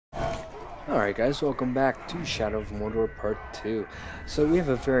Alright guys, welcome back to Shadow of Mordor Part 2. So we have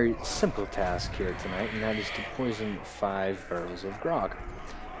a very simple task here tonight, and that is to poison 5 barrels of grog.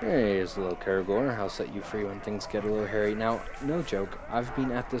 Here's a little Karagor, I'll set you free when things get a little hairy. Now, no joke, I've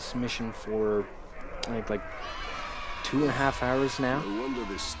been at this mission for like 2.5 hours now,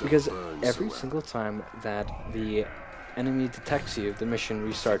 because every single time that the enemy detects you, the mission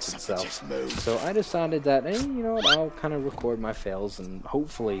restarts itself. So I decided that, hey, you know what, I'll kind of record my fails and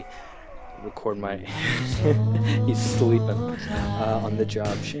hopefully record my he's sleeping on the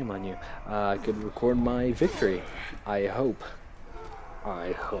job. Shame on you. I could record my victory. I hope.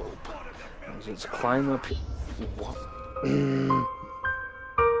 Let's climb up here.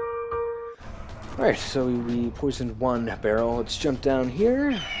 Alright, so we poisoned 1 barrel. Let's jump down here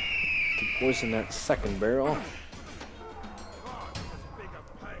to poison that 2nd barrel.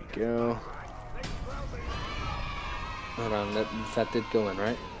 There we go. Hold on, that did go in,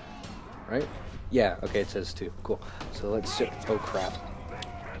 right? Right? Yeah, okay, it says 2. Cool. So let's oh crap.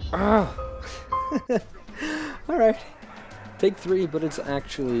 Ah! Alright. Take 3, but it's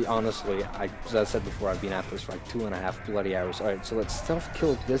actually, honestly, as I said before, I've been at this for like 2.5 bloody hours. Alright, so let's stealth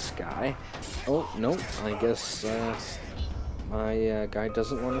kill this guy. Oh, no, I guess my guy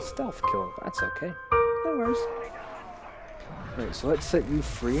doesn't want to stealth kill. That's okay. No worries. Alright, so let's set you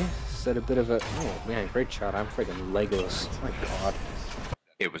free. Set a bit of a... Oh, man, great shot. I'm freaking Legolas. Oh my god.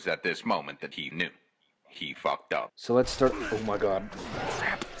 It was at this moment that he knew. He fucked up. So let's start... Oh my god.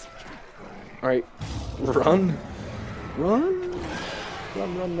 Crap. Alright. Run. Run.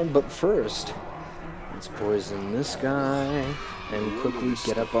 Run. But first, let's poison this guy and quickly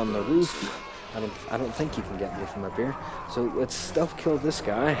get up on the roof. I don't think you can get me from up here. So let's stealth kill this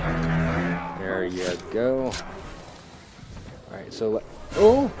guy. There you go. Alright, so...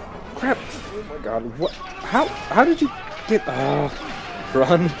 Oh! Crap! Oh my god. What? How did you get... Oh...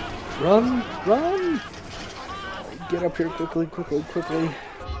 Run! Get up here quickly.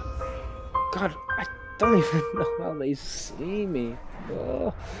 God, I don't even know how they see me.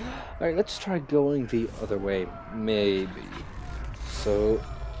 Alright, let's try going the other way, maybe. So,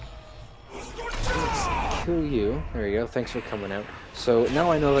 let's kill you. There you go, thanks for coming out. So, now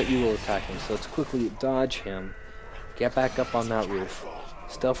I know that you will attack him, so let's quickly dodge him. Get back up on that roof.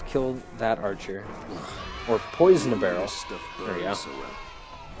 Stealth kill that archer. Or poison a barrel. There you go.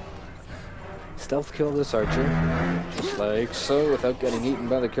 Stealth kill this archer, just like so, without getting eaten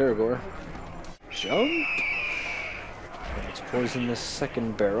by the Karagor. Jump! Let's poison this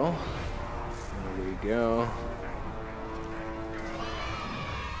 2nd barrel. There we go.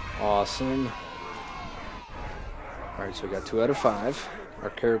 Awesome. Alright, so we got 2 out of 5.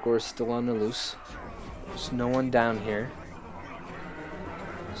 Our Karagor is still on the loose. There's no one down here.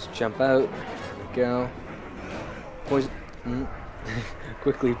 Let's jump out. There we go. Poison.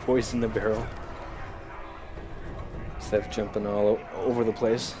 Quickly poison the barrel. Instead of jumping all over the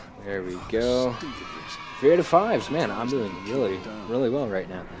place. There we go. 3 out of 5s. Man, I'm doing really well right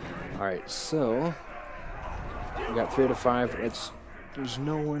now. Alright, so we got 3 out of 5. There's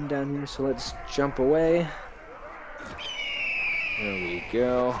no one down here, so let's jump away. There we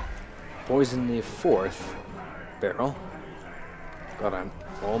go. Poison the 4th barrel. God, I'm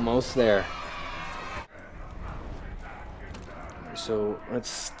almost there. So let's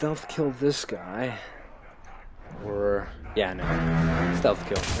stealth kill this guy. Or, yeah, no. Stealth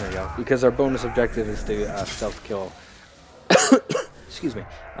kill. There we go. Because our bonus objective is to stealth kill, excuse me,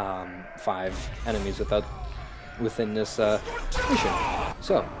 5 enemies within this mission.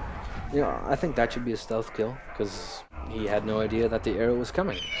 So, you know, I think that should be a stealth kill, because he had no idea that the arrow was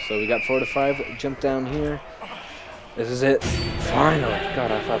coming. So we got 4 to 5. Jump down here. This is it. Finally. God,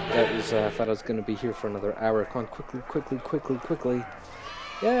 I thought I was gonna be here for another hour. Come on, quickly.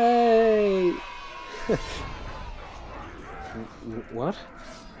 Yay! What?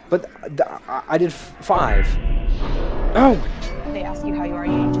 But I did 5. Oh! They ask you how you are,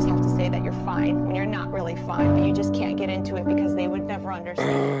 you just have to say that you're fine when you're not really fine, but you just can't get into it because they would never understand.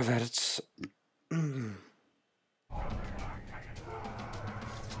 Oh, that's...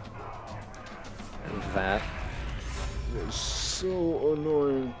 That is so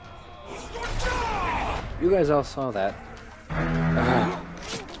annoying. You guys all saw that.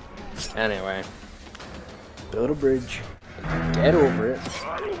 Anyway. Build a bridge. Get over it.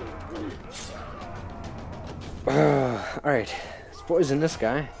 Alright. Let's poison this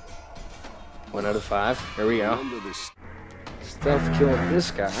guy. 1 out of 5. Here we go. Stealth kill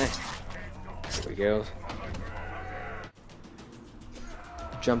this guy. There we go.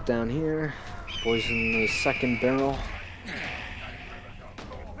 Jump down here. Poison the 2nd barrel.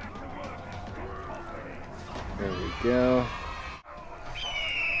 There we go.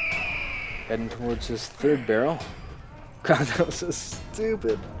 Heading towards his third barrel. God, that was so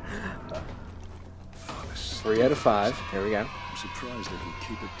stupid. 3 out of 5. Here we go. I'm surprised they can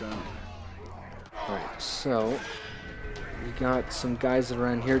keep it down. Alright, so we got some guys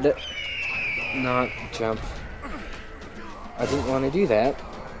around here that not jump. I didn't want to do that.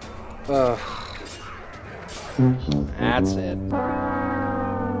 That's it.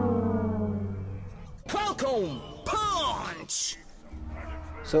 Falcon punch.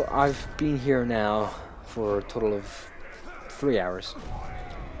 So I've been here now for a total of 3 hours.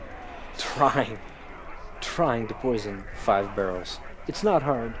 Trying to poison 5 barrels. It's not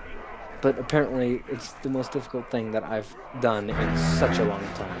hard, but apparently it's the most difficult thing that I've done in such a long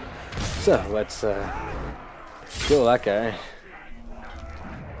time. So let's kill that guy.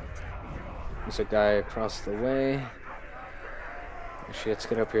 There's a guy across the way. Actually, let's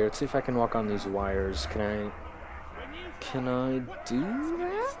get up here. Let's see if I can walk on these wires. Can I do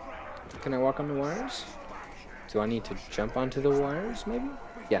that? Can I walk on the wires? Do I need to jump onto the wires, maybe?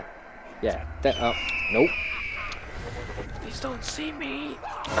 Yeah. Yeah. That. Oh, nope. Please don't see me.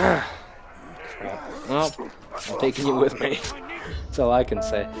 Ah, crap. Well, I'm taking you with me. That's all I can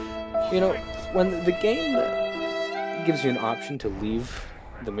say. You know, when the game gives you an option to leave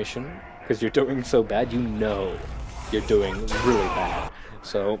the mission because you're doing so bad, you know you're doing really bad.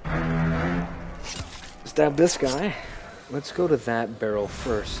 So, stab this guy. Let's go to that barrel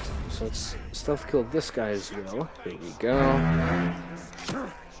first. So let's stealth kill this guy as well. There we go.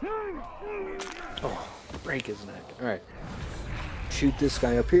 Oh, break his neck. Alright. Shoot this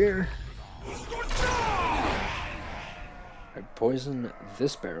guy up here. Alright, poison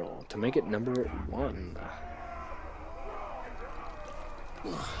this barrel to make it number 1.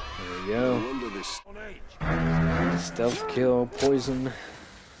 There we go. Stealth kill, poison.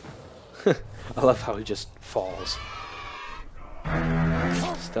 I love how he just falls.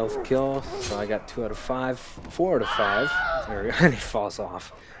 Stealth kill, so I got 2 out of 5, 4 out of 5. There we go, and he falls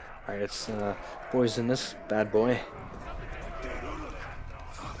off. Alright, let's poison this bad boy.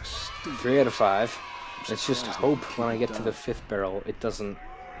 3 out of 5. Let's just hope when I get to the 5th barrel it doesn't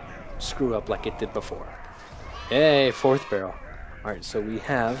screw up like it did before. Hey, 4th barrel. Alright, so we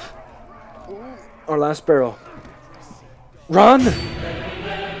have our last barrel. Run!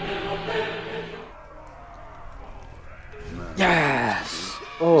 Yes!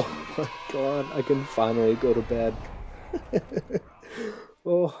 Oh my god, I can finally go to bed.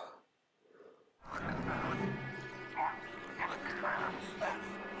 Oh.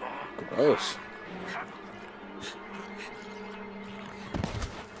 Gross.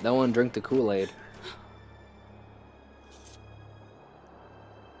 No one drink the Kool-Aid.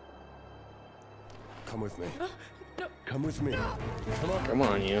 Come with me. Come with me. Come on. Come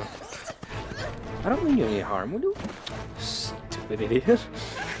on, you. I don't mean you any harm, would you? Stupid idiot. It's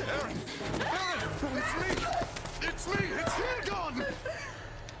me! It's me! It's him gone!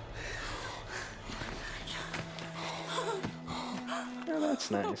 Yeah, that's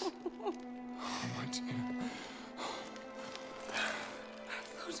nice. My dear. I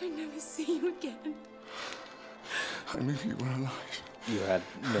thought I'd never see you again. I knew you were alive. You had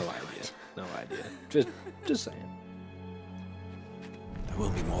no idea. No idea. Just saying. There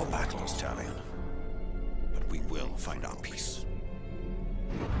will be more battles, Talion, but we will find our peace.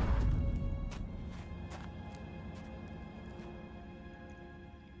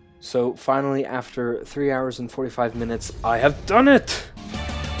 So finally, after 3 hours and 45 minutes, I have done it!